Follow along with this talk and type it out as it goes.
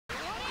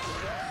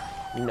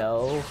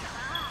No.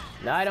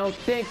 No, I don't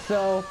think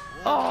so.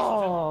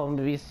 Oh,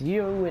 it's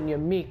you and your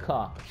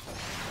meatcock.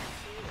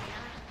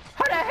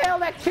 How the hell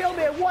that killed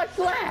me in one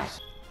slash?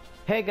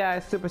 Hey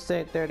guys, Super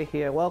Saiyan 30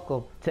 here.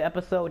 Welcome to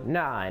episode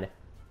 9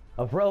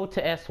 of Road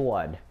to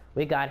S1.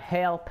 We got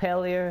Hale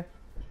Pellier,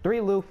 3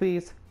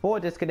 Luffys, 4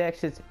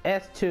 disconnections,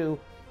 S2.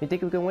 You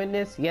think we can win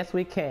this? Yes,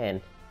 we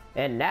can.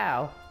 And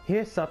now,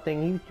 here's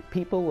something you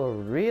people will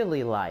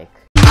really like.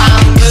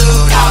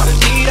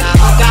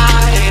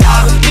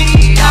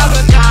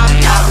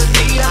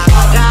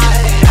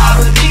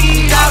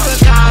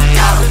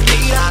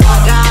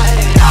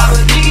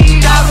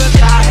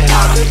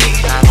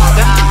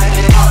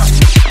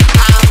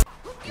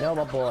 No,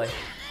 my boy.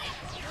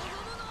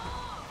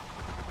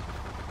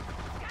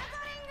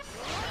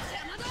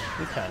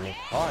 He's trying his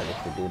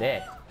hardest to do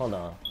that. Hold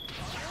on.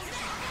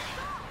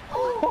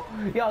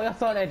 Yo, y'all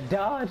saw that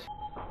dodge?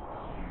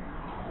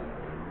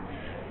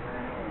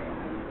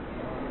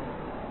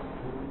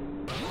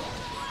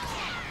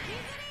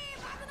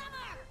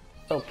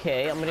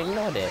 Okay, I'm gonna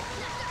ignore that.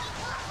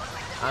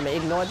 I'm gonna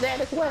ignore that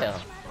as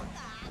well.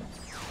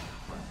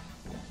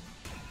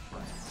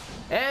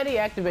 And he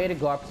activated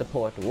Garp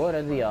support. What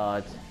are the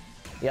odds?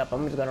 Yep,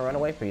 I'm just gonna run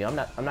away from you. I'm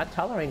not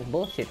tolerating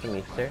bullshit from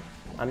you, sir.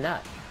 I'm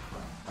not.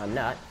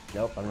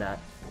 Nope, I'm not.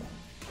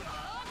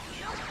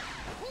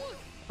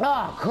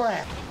 Oh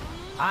crap!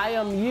 I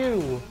am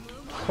you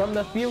from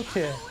the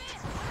future.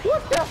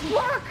 What the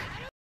fuck?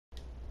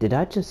 Did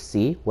I just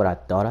see what I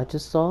thought I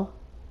just saw?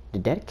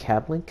 Did that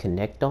Kaplan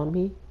connect on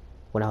me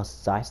when I was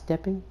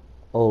sidestepping?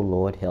 Oh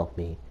Lord help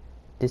me.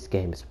 This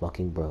game is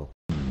fucking broke.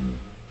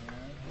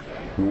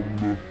 From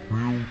the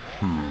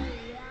future.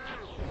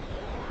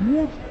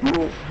 What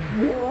the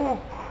fuck?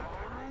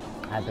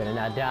 I better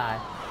not die.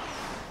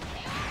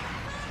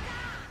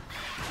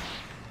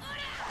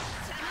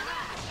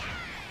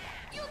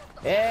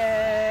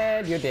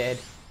 And you're dead.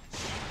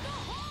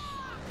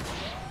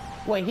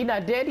 Wait, he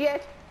not dead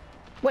yet?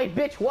 Wait,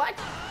 bitch, what?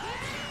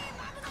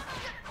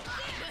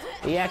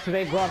 He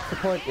activated Garp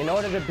support in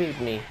order to beat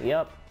me.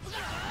 Yup.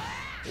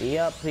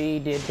 Yup, he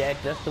did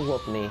that just to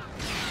whoop me.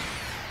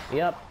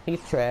 Yup, he's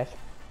trash.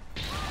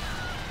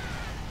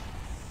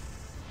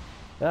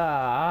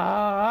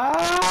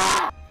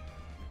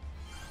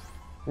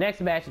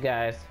 Next match,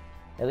 guys.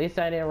 At least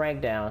I didn't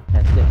rank down.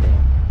 That's a good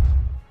thing.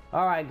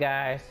 Alright,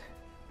 guys.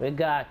 We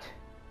got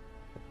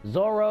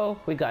Zoro,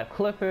 we got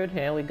Clifford,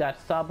 and we got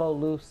Sabo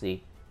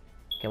Lucy.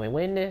 Can we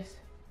win this?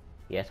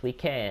 Yes, we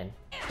can.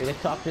 We can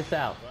talk this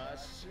out.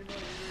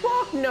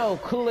 Fuck no,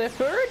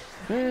 Clifford!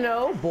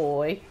 No,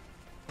 boy.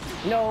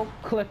 No,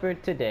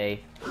 Clifford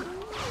today.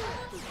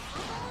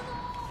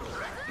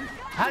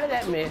 How did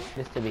that miss?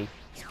 Just to be...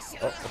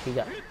 Oh, he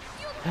got...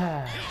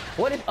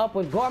 What is up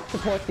with Garp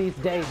support these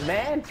days,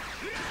 man?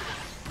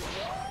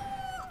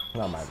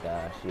 Oh my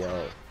gosh,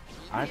 yo.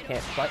 I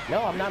can't fight.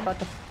 No, I'm not about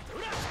to...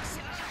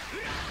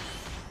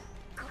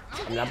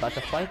 I'm not about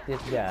to fight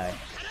this guy.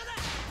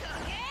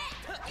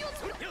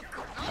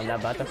 I'm not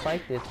about to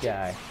fight this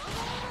guy.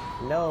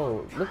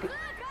 No, look at...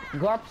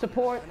 Garp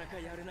support?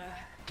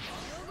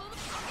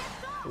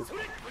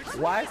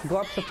 Why is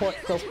Garp support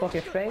so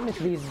fucking famous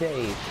these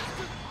days?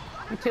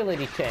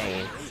 Utility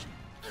chain.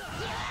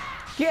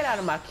 Get out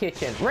of my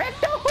kitchen.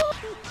 Recto!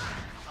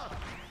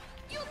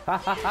 Ha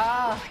ha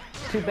ha!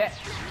 Too bad.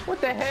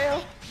 What the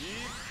hell?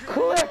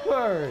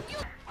 Clifford!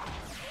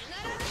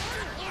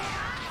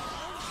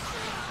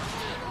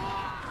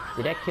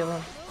 Did that kill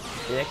him?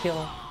 Did that kill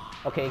him?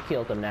 Okay, he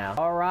killed him now.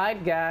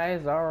 Alright,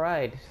 guys.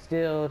 Alright.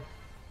 Still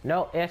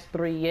no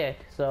S3 yet.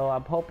 So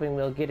I'm hoping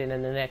we'll get it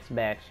in the next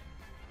match.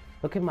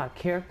 Look at my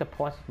character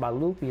points with my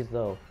Luffy's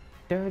though.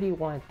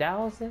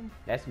 31,000?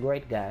 That's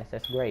great, guys.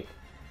 That's great.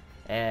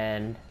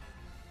 And,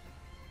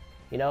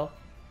 you know,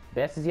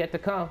 best is yet to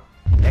come.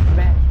 Next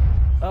match.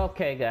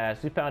 Okay,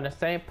 guys. We found the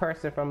same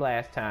person from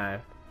last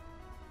time.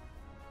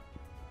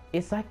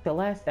 It's like the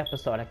last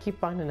episode. I keep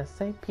finding the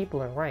same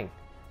people in rank.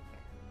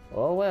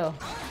 Oh well.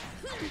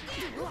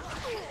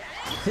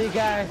 See,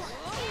 guys,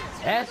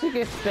 as you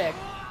can expect,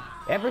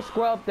 every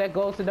scrub that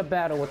goes into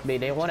battle with me,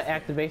 they want to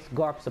activate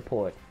Garp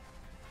support.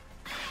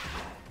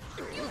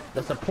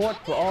 The support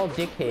for all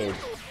dickheads.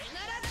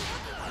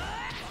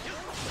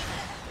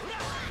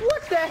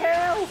 What the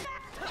hell?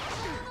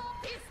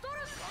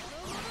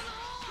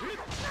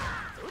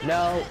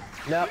 No,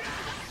 no.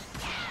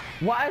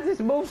 Why is this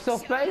move so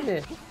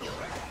famous?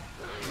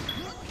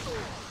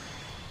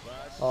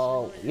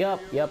 Oh,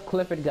 yep,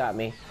 Clifford got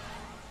me.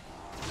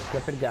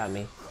 Clifford got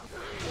me.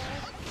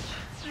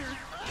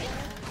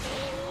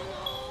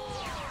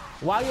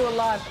 While you're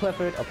alive,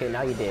 Clifford. Okay,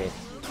 now you did.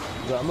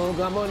 Gummo,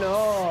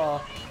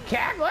 no.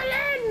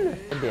 Kaplan!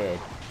 Dead.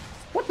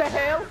 What the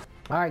hell?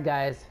 Alright,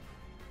 guys.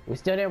 We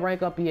still didn't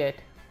rank up yet.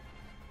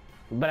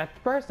 But at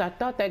first, I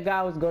thought that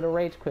guy was going to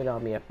rage quit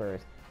on me at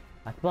first.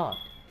 I thought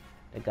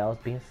that guy was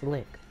being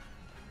slick.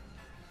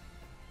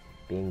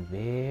 Being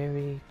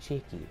very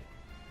cheeky.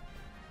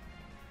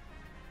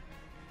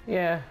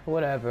 Yeah,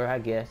 whatever, I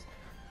guess.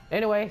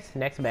 Anyways,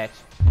 next match.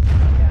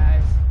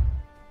 Guys,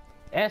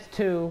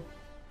 S2,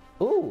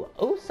 Ooh,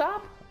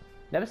 Usopp?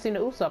 Never seen the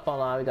Usopp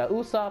online. We got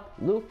Usopp,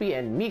 Luffy,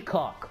 and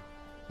Mihawk.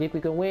 Think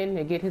we can win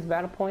and get his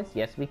battle points?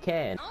 Yes, we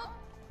can.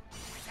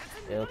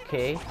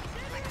 Okay.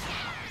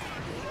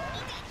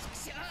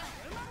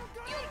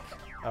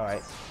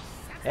 Alright.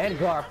 And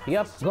Garp.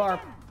 Yep, Garp.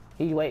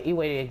 He waited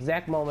the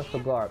exact moment for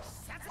Garp.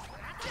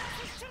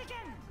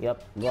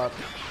 Yep, Garp.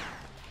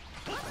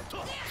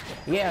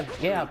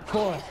 Yeah, of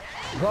course.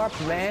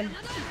 Garp, man.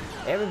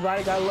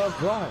 Everybody gotta love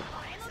Garp.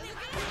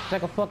 It's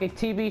like a fucking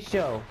TV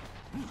show.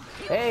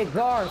 Hey,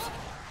 Garp.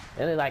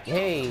 And they're like,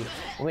 hey,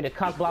 want me to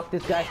cock block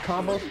this guy's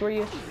combos for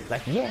you?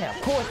 Like, yeah,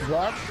 of course,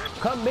 Garp.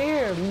 Come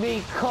here,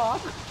 me cock.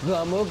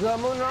 Gumu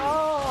gumu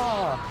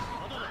no.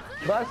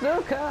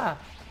 Bazooka.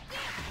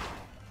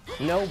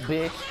 No,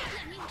 bitch.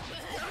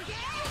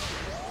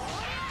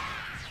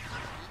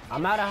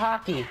 I'm out of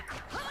hockey.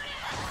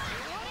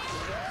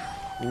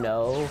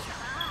 No.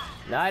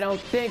 No, I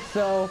don't think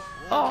so.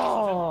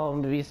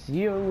 Oh, it's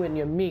you and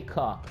your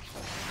Mihawk.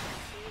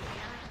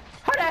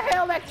 How the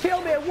hell that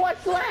killed me in one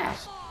slash?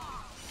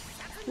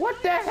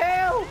 What the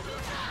hell?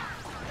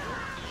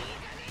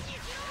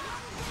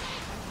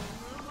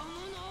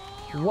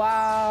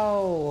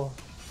 Wow.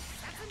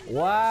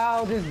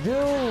 Wow, this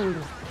dude.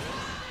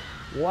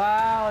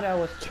 Wow, that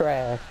was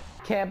trash.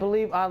 Can't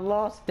believe I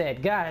lost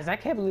that. Guys, I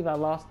can't believe I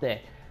lost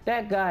that.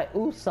 That guy,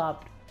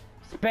 Usopp,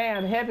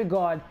 spam Heavy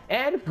Guard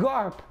and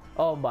Garp.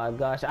 Oh my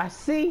gosh, I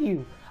see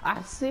you.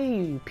 I see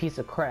you, you piece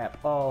of crap.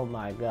 Oh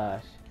my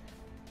gosh.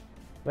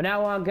 But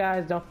now on,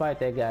 guys, don't fight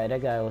that guy.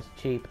 That guy was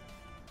cheap.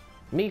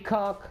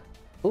 Mihawk,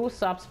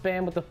 Usopp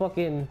spam with the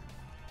fucking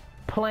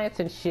plants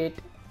and shit.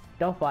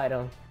 Don't fight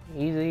him.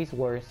 He's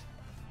worse.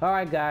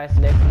 Alright guys,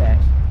 next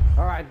match.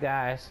 Alright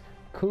guys,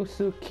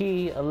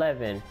 Kusuki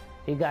 11.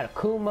 He got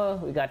Akuma,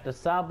 we got the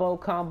Sabo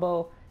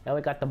combo, and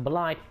we got the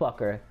blind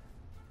fucker.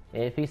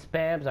 And if he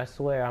spams, I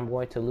swear I'm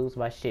going to lose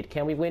my shit.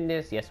 Can we win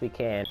this? Yes, we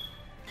can.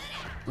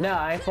 No,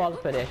 I ain't falling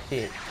for that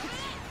shit.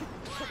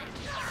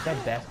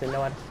 That bastard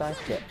know how to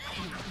sidestep.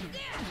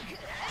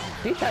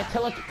 Did he try to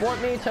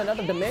teleport me into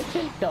another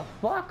dimension? The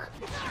fuck?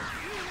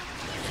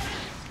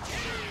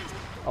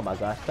 Oh my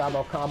gosh,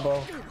 Sabo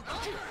combo.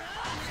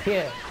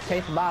 Here,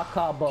 taste my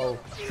combo,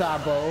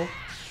 Sabo.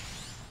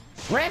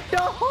 Recto!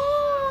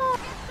 Oh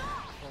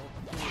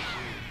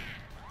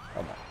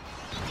my.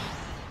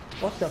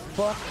 What the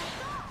fuck?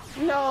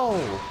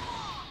 No!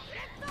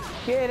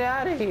 Get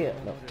out of here!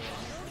 No.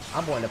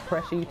 I'm going to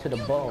pressure you to the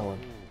bone.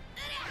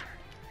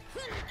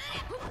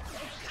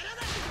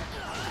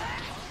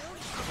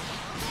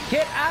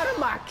 Get out of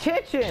my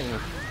kitchen,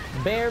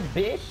 bear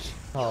bitch!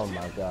 Oh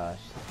my gosh.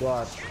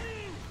 Garp.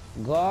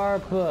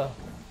 Garp.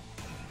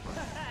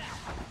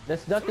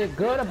 There's nothing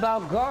good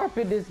about Garp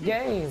in this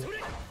game.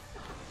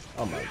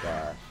 Oh my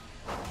gosh.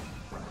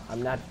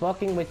 I'm not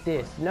fucking with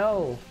this.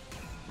 No.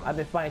 I've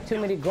been fighting too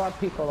many Garp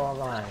people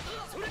online.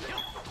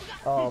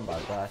 Oh my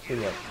gosh.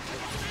 See up.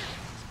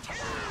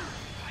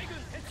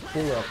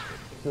 See up.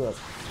 See up.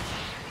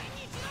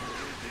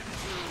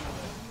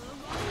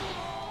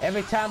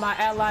 Every time my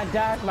ally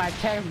dies, my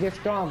attacks get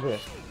stronger.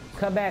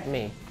 Come at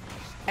me.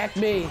 At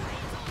me.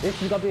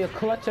 This is gonna be a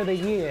clutch of the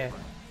year.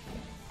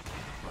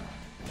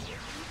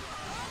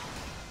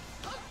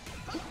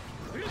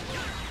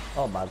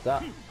 Oh my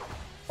god.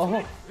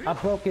 Oh, I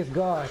broke his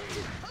guard.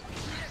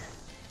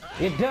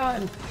 You're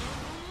done.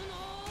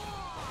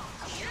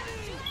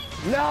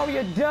 No,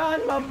 you're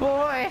done, my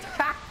boy.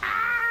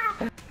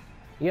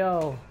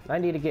 Yo, I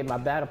need to get my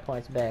battle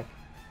points back.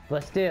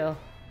 But still,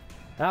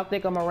 I don't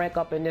think I'm gonna rank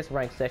up in this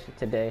rank session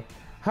today.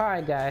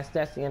 Alright guys,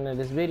 that's the end of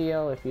this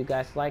video. If you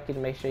guys like it,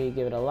 make sure you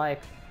give it a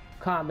like.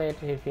 Comment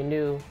if you're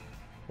new.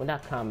 Well,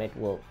 not comment.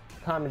 Well,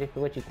 comment if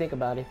what you think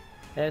about it.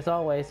 And as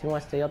always, if you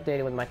want to stay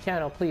updated with my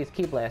channel, please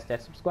keep blast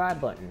that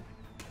subscribe button.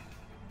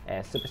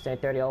 As Super Saiyan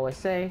 30 always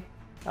say,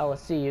 I will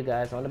see you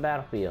guys on the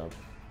battlefield.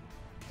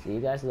 See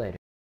you guys later.